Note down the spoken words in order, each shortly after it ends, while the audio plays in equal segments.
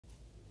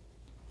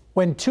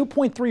When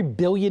 $2.3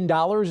 billion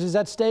is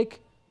at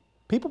stake,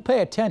 people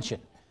pay attention.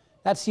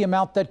 That's the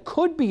amount that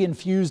could be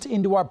infused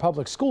into our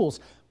public schools,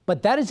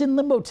 but that is in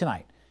limbo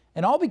tonight.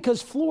 And all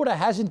because Florida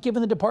hasn't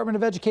given the Department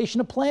of Education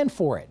a plan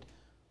for it.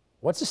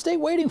 What's the state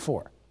waiting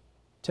for?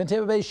 10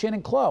 Tampa Bay's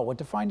Shannon Clough went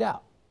to find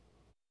out.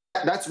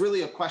 That's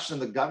really a question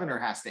the governor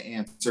has to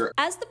answer.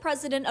 As the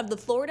president of the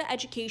Florida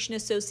Education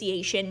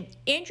Association,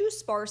 Andrew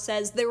Spar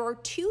says there are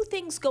two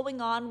things going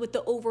on with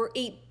the over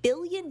 $8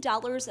 billion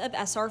of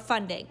ESSER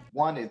funding.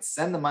 One, it's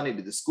send the money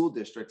to the school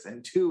districts,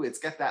 and two, it's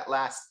get that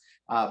last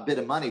bit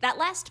of money. That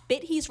last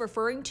bit he's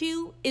referring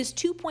to is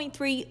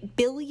 $2.3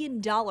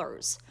 billion.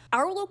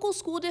 Our local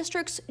school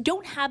districts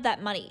don't have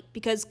that money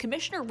because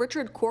Commissioner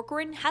Richard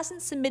Corcoran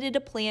hasn't submitted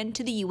a plan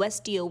to the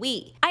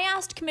USDOE. I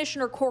asked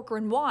Commissioner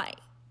Corcoran why,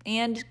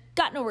 and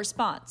got no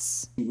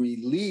response.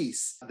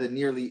 Release the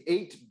nearly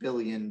 $8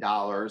 billion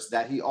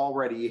that he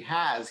already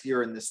has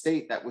here in the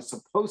state that was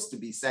supposed to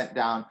be sent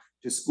down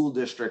to school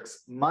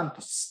districts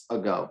months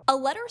ago. A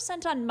letter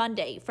sent on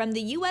Monday from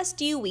the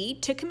USDOE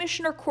to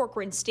Commissioner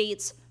Corcoran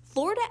states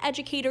Florida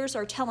educators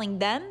are telling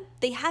them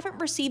they haven't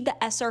received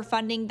the ESSER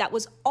funding that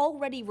was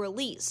already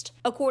released.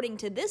 According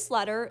to this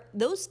letter,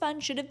 those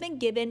funds should have been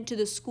given to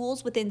the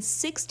schools within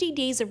 60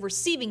 days of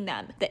receiving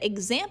them. The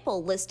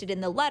example listed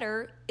in the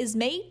letter is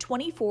May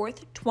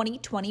 24th,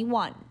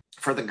 2021.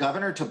 For the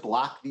governor to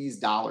block these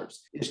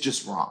dollars is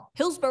just wrong.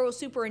 Hillsborough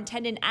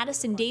Superintendent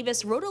Addison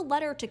Davis wrote a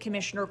letter to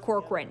Commissioner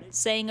Corcoran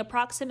saying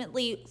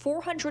approximately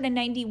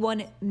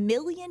 $491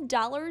 million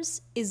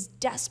is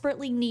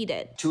desperately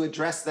needed to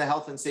address the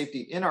health and safety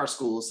in our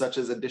schools, such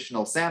as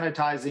additional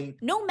sanitizing.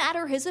 No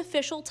matter his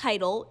official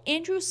title,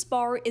 Andrew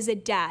Spar is a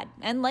dad,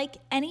 and like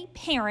any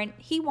parent,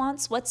 he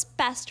wants what's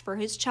best for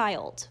his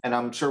child. And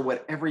I'm sure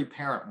what every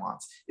parent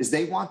wants is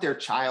they want their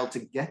child to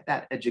get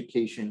that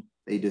education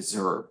they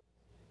deserve.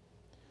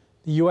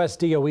 The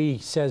USDOE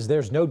says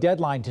there's no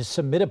deadline to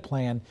submit a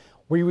plan.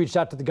 We reached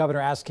out to the governor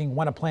asking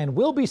when a plan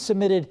will be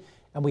submitted,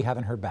 and we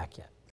haven't heard back yet.